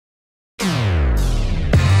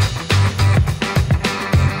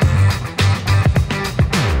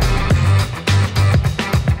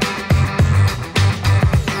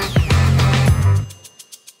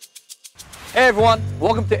everyone,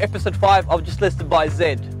 welcome to episode 5 of Just Listed by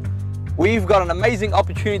Z. We've got an amazing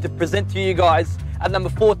opportunity to present to you guys at number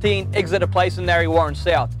 14 Exeter Place in Narre, Warren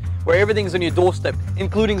South, where everything's on your doorstep,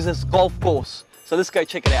 including this golf course. So let's go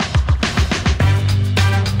check it out.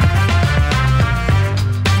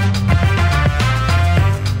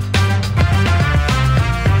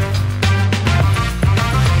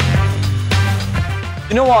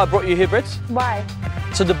 You know why I brought you here, Brits? Why?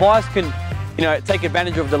 So the buyers can, take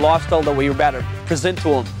advantage of the lifestyle that we're about to present to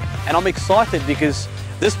them. And I'm excited because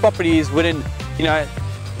this property is within,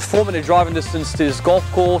 4-minute driving distance to this golf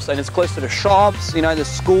course, and it's close to the shops, the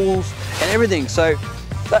schools and everything. So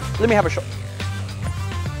let me have a shot.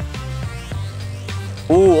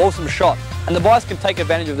 Ooh, awesome shot. And the buyers can take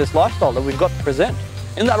advantage of this lifestyle that we've got to present.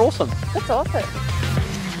 Isn't that awesome? That's awesome.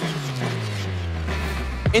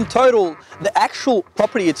 In total, the actual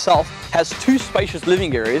property itself has 2 spacious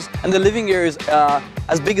living areas, and the living areas are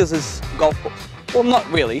as big as this golf course. Well, not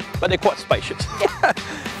really, but they're quite spacious. Yeah.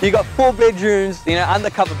 You got 4 bedrooms,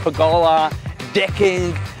 undercover pergola,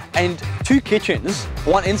 decking, and 2 kitchens,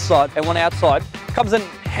 one inside and one outside. Comes in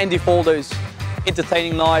handy for all those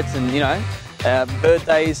entertaining nights and,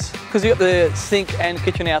 birthdays, because you got the sink and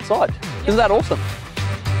kitchen outside. Isn't that awesome?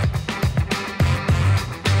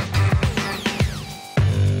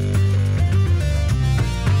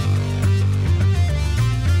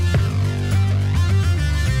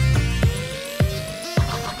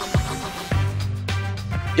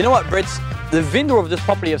 You know what, Brits? The vendor of this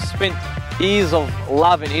property have spent years of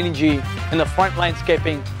love and energy in the front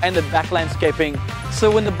landscaping and the back landscaping. So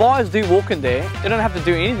when the buyers do walk in there, they don't have to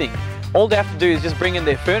do anything. All they have to do is just bring in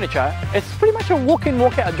their furniture. It's pretty much a walk-in,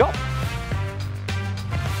 walk-out job.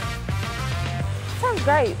 Sounds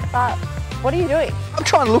great, but what are you doing? I'm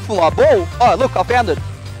trying to look for my ball. Oh, look, I found it.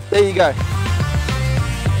 There you go.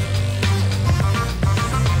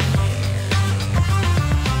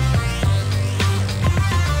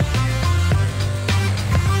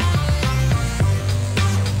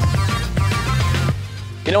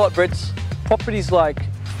 You know what, Brits? Properties like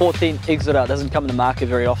 14 Exeter doesn't come in the market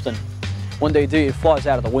very often. When they do, it flies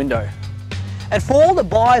out of the window. And for all the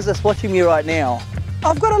buyers that's watching me right now,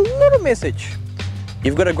 I've got a little message.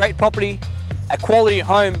 You've got a great property, a quality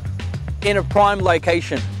home, in a prime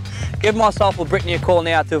location. Give myself or Brittany a call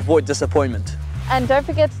now to avoid disappointment. And don't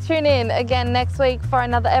forget to tune in again next week for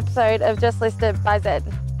another episode of Just Listed by Z.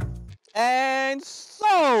 And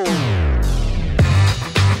so...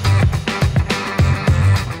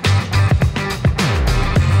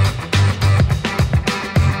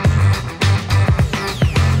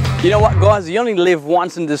 You know what, guys, you only live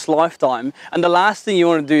once in this lifetime, and the last thing you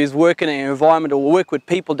want to do is work in an environment or work with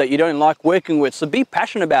people that you don't like working with. So be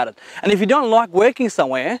passionate about it. And if you don't like working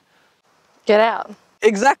somewhere, get out.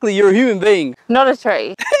 Exactly, you're a human being. Not a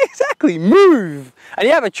tree. Exactly, move. And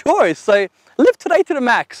you have a choice, so live today to the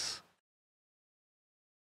max.